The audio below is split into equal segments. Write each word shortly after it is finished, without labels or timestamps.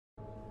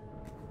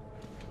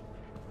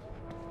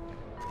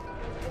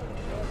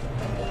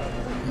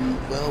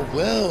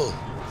Well.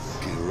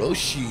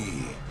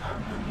 Kiroshi.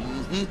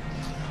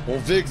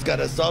 Old Vig's got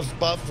a soft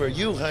spot for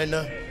you,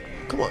 Haina.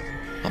 Come on.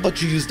 How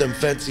about you use them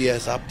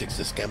fancy-ass optics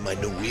to scan my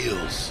new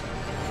wheels?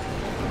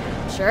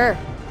 Sure,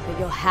 but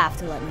you'll have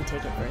to let me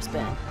take it for a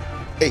spin.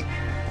 Hey,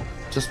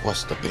 just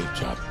watch the paint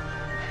job.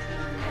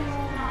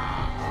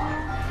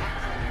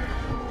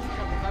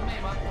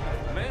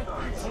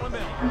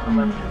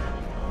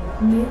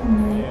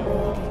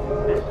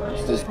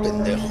 Who's this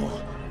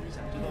pendejo?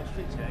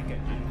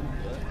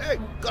 Hey,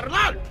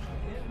 carnal!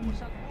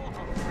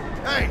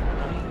 Hey,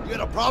 you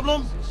got a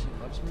problem?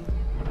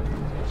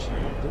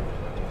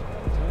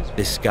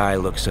 This guy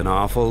looks an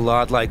awful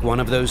lot like one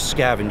of those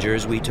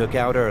scavengers we took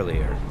out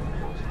earlier.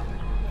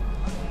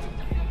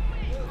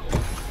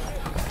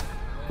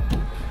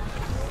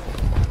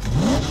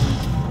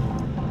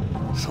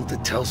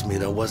 Something tells me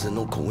that wasn't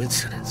no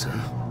coincidence,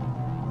 huh?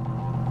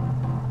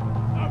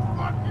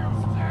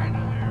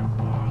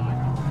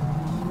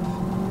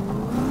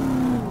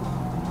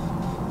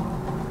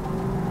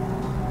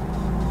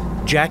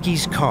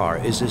 Jackie's car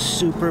is a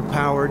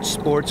super-powered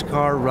sports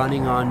car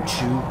running on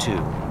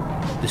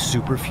Chew-2, the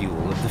super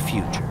fuel of the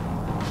future.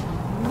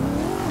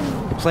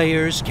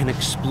 Players can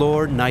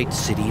explore Night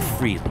City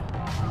freely,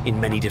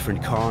 in many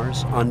different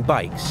cars, on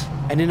bikes,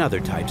 and in other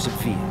types of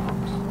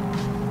vehicles.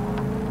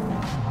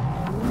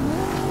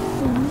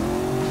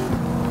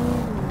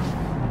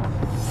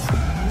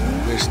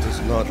 This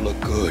does not look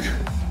good.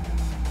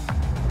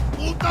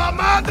 Puta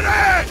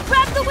madre!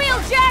 Grab the wheel,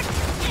 Jack!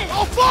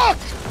 Oh, fuck!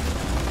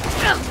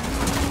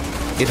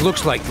 It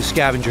looks like the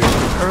scavengers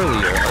from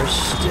earlier are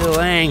still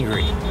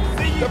angry.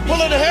 They're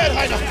pulling ahead,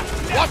 Haina!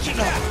 Watch it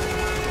now!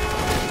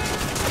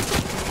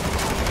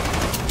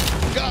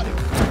 Got it!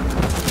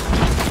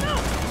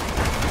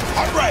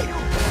 All right!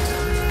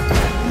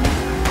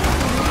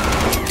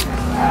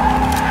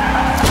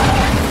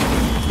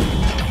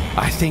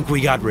 I think we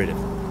got rid of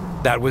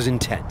them. That was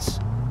intense.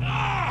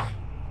 Ah!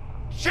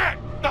 Shit!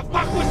 The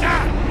fuck was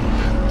that?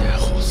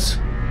 Pendejos.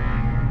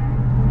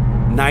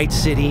 Night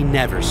City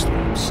never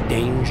sleeps.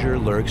 Danger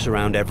lurks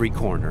around every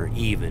corner,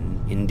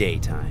 even in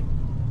daytime.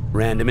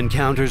 Random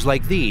encounters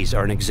like these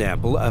are an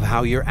example of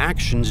how your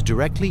actions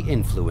directly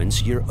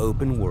influence your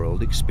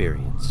open-world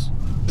experience.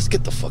 Let's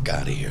get the fuck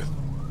out of here.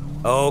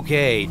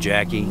 Okay,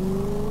 Jackie.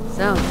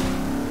 So,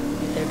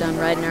 they're done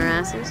riding our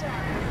asses?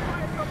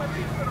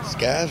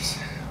 Scavs?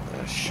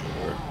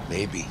 Sure,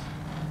 maybe.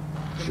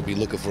 Should be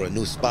looking for a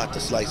new spot to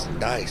slice and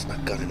dice,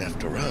 not gunning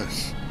after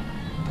us.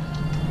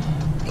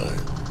 But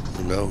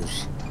who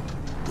knows?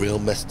 Real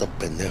messed up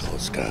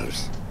pendejos,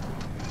 Scavs.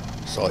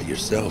 Saw it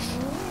yourself.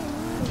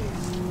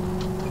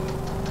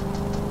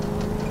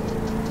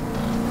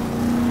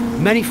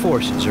 Many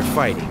forces are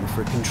fighting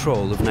for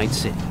control of Night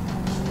City,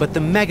 but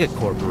the mega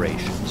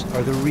corporations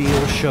are the real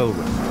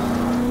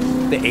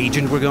showrunners. The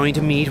agent we're going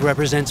to meet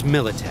represents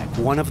Militech,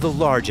 one of the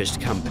largest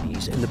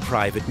companies in the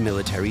private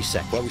military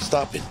sector. Why are we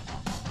stopping?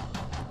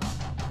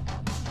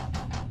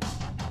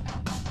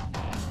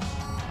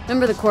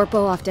 Remember the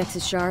corpo off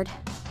Dex's Shard?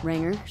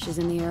 Ranger, she's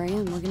in the area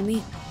and looking to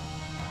meet.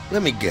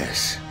 Let me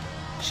guess.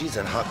 She's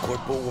in hot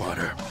corpo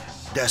water.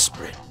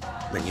 Desperate.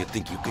 Then you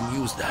think you can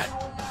use that?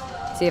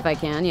 See if I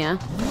can, yeah.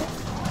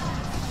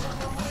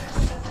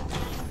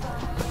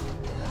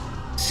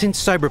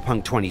 Since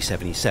Cyberpunk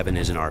 2077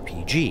 is an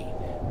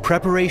RPG,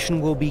 preparation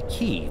will be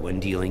key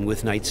when dealing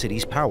with Night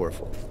City's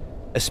powerful,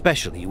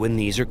 especially when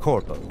these are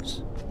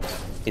corpos.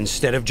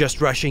 Instead of just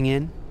rushing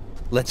in,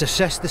 let's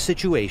assess the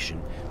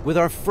situation with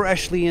our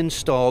freshly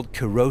installed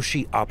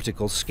Kiroshi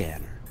optical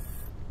scanner.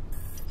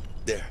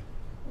 There.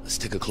 Let's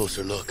take a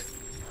closer look.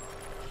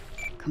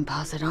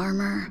 Composite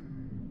armor.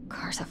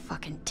 Car's a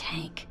fucking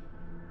tank.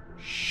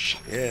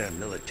 Shit. Yeah,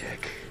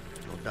 Militech.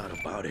 No doubt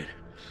about it.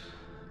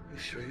 You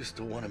sure you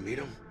still want to meet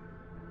him?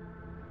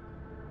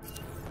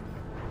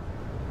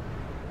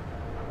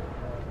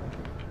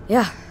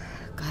 Yeah,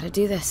 gotta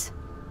do this.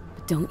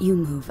 But don't you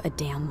move a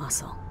damn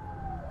muscle.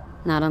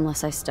 Not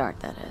unless I start,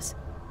 that is.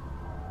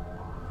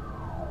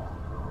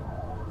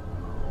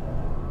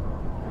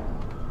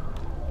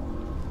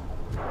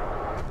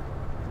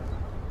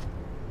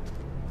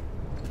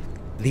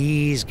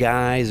 These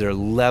guys are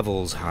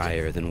levels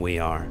higher than we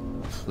are.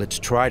 Let's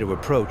try to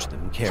approach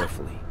them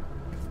carefully.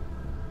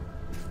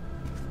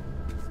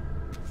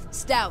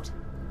 Stout,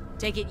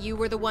 take it you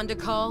were the one to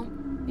call?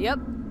 Yep.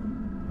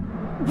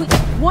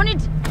 Wanted?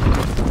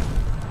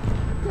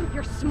 Think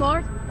you're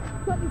smart?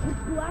 Thought you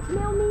could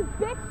blackmail me,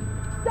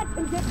 bitch? Set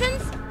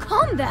conditions?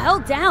 Calm the hell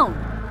down.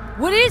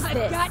 What is this?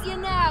 I've got you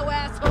now,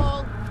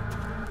 asshole.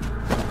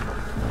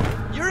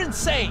 You're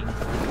insane.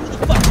 Who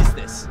the fuck is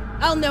this?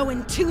 I'll know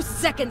in 2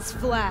 seconds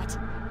flat.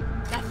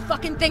 That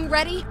fucking thing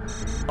ready?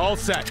 All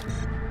set.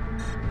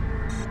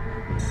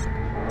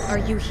 Are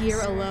you here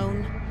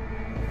alone?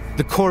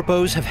 The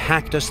corpos have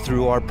hacked us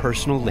through our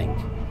personal link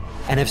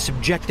and have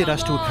subjected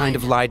us to a kind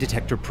of lie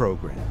detector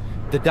program.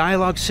 The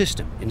dialogue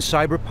system in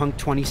Cyberpunk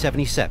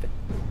 2077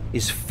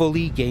 is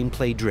fully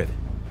gameplay driven.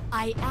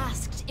 I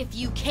asked if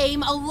you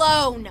came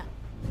alone.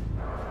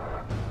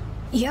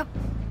 Yep,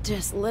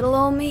 just little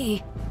old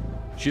me.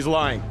 She's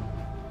lying.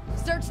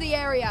 Search the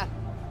area.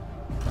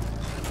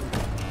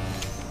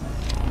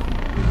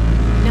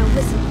 Now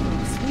listen,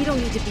 folks, we don't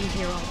need to be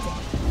here all day.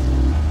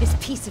 This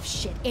piece of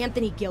shit,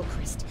 Anthony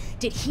Gilchrist,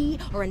 did he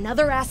or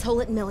another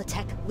asshole at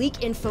Militech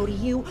leak info to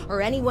you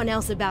or anyone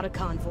else about a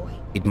convoy?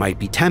 It might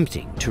be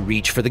tempting to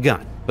reach for the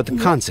gun, but the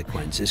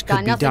consequences could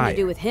be nothing dire. to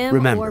do with him or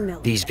Remember,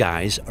 Militech. these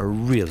guys are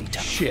really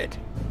tough. Shit.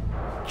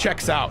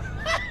 Checks out.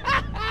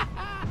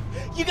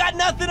 You got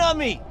nothing on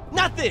me!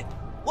 Nothing!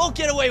 Won't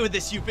get away with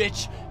this, you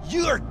bitch!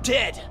 You're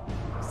dead!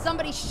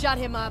 Somebody shut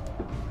him up.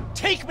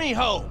 Take me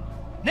home!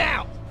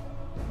 Now!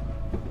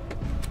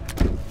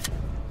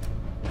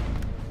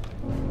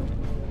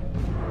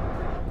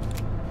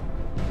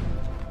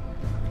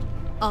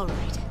 All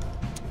right.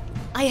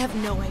 I have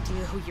no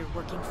idea who you're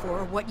working for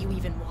or what you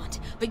even want,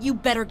 but you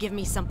better give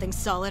me something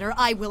solid or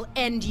I will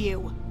end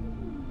you.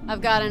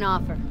 I've got an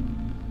offer.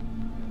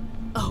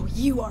 Oh,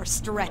 you are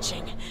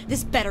stretching.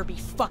 This better be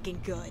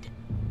fucking good.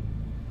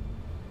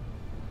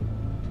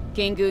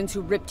 Gang goons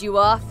who ripped you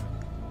off?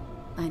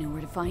 I know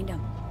where to find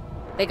them.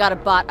 They got a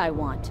bot I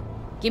want.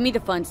 Give me the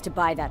funds to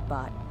buy that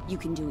bot. You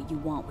can do what you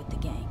want with the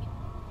gang.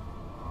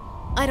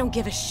 I don't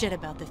give a shit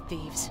about the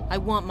thieves. I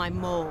want my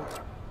mold.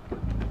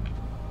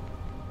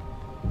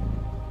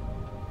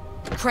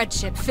 Cred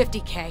chip,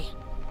 50K.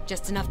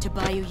 Just enough to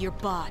buy you your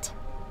bot.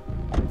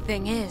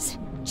 Thing is,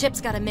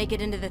 chip's gotta make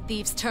it into the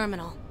thieves'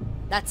 terminal.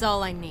 That's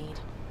all I need.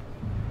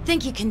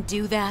 Think you can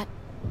do that?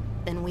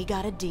 Then we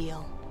got a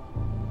deal.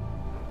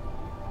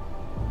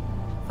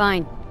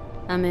 Fine.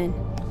 I'm in.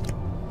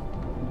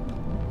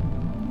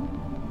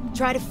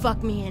 Try to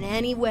fuck me in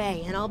any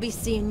way, and I'll be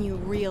seeing you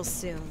real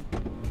soon.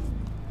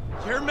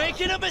 You're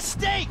making a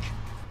mistake!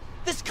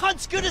 This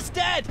cunt's good as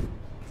dead!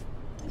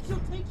 She'll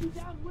take you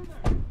down with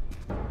her!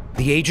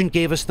 The agent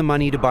gave us the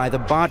money to buy the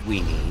bot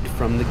we need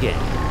from the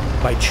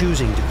gang. By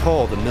choosing to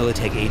call the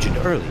Militech agent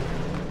earlier,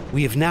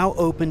 we have now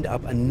opened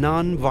up a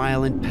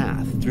non-violent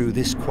path through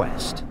this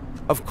quest.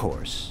 Of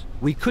course,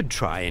 we could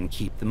try and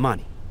keep the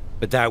money,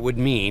 but that would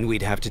mean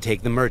we'd have to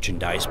take the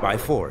merchandise by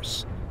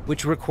force,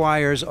 which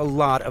requires a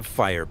lot of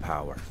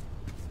firepower.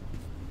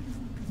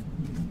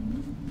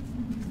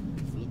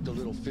 Looked a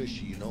little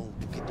fishy, you know?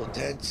 People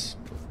tense.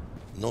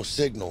 No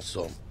signal,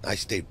 so I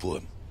stayed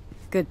put.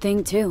 Good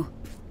thing, too.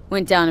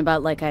 Went down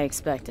about like I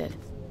expected.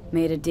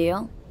 Made a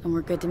deal, and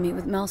we're good to meet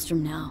with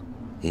Maelstrom now.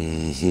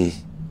 Mm-hmm.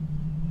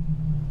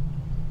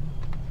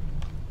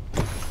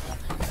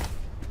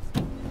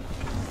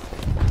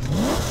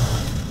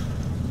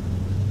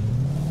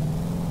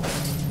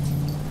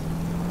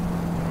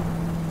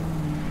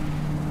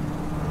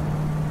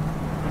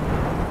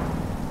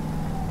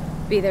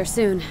 Be there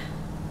soon.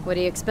 What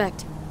do you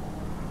expect?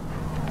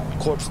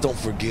 Corps don't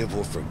forgive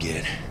or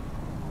forget.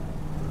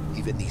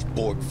 Even these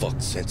Borg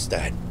fucks sense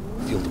that.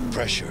 Feel the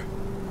pressure.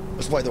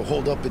 That's why they're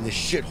holed up in this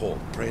shithole,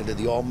 praying to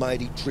the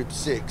almighty Trip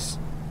 6.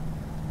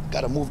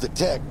 Gotta move the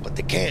tech, but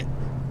they can't.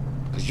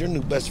 Cause your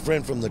new best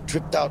friend from the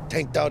tripped out,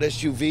 tanked out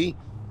SUV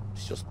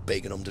is just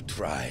begging them to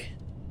try.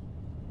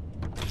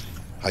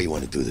 How you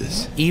want to do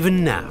this?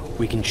 Even now,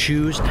 we can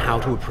choose how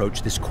to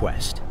approach this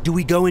quest. Do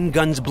we go in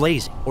guns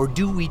blazing, or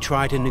do we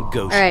try to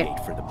negotiate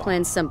for the bot?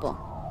 Plan's simple.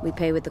 We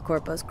pay with the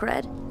Corpo's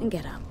cred and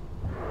get out.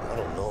 I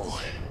don't know,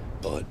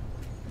 but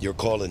you're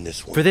calling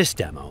this one. For this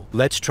demo,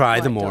 let's try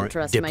the What, more don't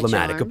trust my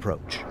diplomatic charm?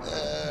 approach.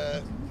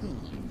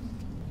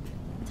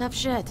 Tough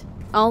shit.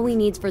 All we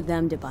need's for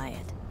them to buy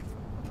it.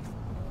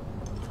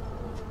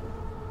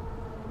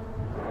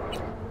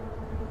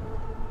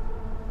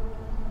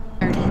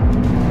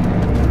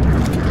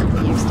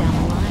 Years down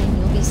the line,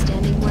 you'll be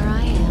standing where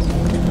I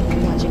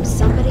am, watching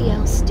somebody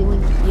else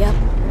doing... Yep.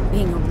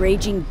 Being a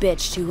raging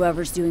bitch to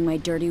whoever's doing my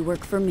dirty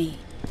work for me.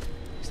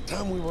 It's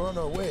time we were on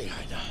our way,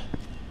 Ida.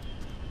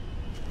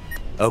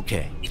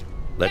 Okay,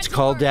 let's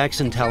call Dex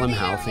and tell him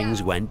how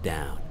things went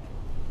down.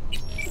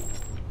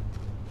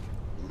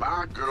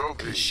 My girl,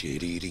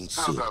 Shit-eating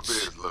how's our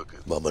suits. biz looking?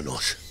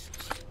 Vámonos.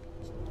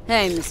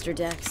 Hey, Mr.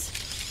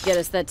 Dex. Get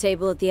us that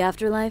table at the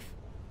afterlife?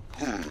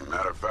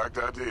 Matter of fact,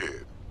 I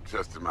did.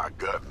 Just in my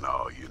gut and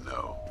all, you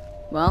know.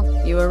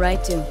 Well, you were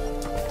right to.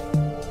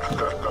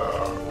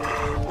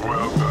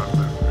 Well done,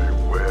 Missy.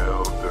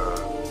 Well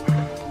done.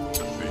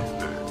 These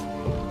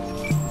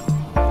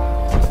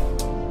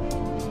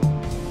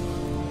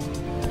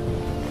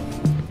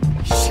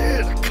days.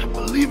 Shit, I can't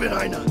believe it,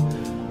 Ina.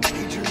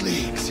 Major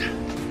leagues.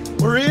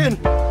 We're in.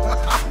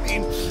 I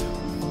mean,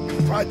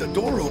 pried the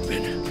door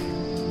open.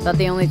 Thought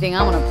the only thing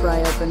I want to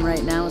pry open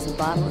right now is a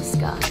bottle of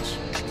scotch.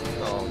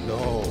 Oh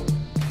no,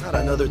 not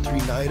another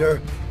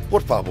three-nighter.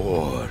 Por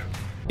favor.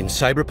 In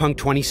Cyberpunk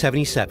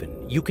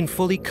 2077, you can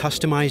fully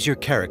customize your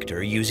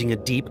character using a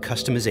deep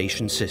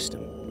customization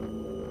system.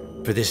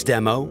 For this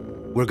demo,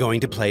 we're going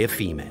to play a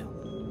female.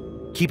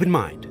 Keep in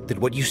mind that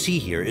what you see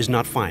here is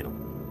not final.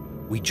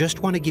 We just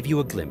want to give you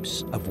a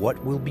glimpse of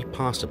what will be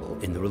possible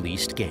in the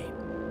released game.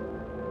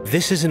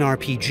 This is an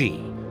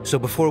RPG, so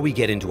before we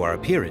get into our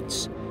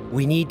appearance,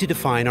 we need to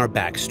define our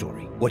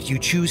backstory. What you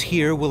choose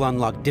here will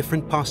unlock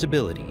different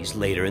possibilities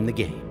later in the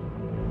game.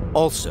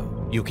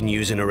 Also, You can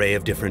use an array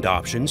of different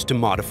options to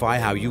modify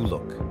how you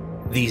look.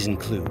 These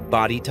include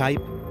body type,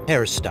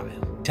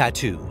 hairstyle,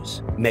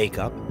 tattoos,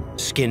 makeup,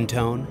 skin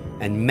tone,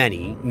 and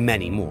many,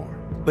 many more.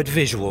 But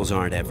visuals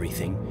aren't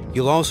everything.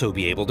 You'll also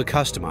be able to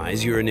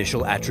customize your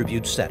initial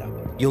attribute setup.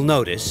 You'll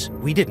notice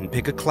we didn't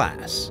pick a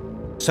class.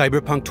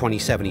 Cyberpunk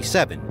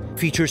 2077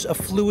 features a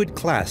fluid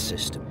class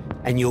system,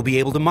 and you'll be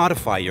able to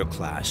modify your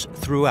class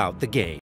throughout the game.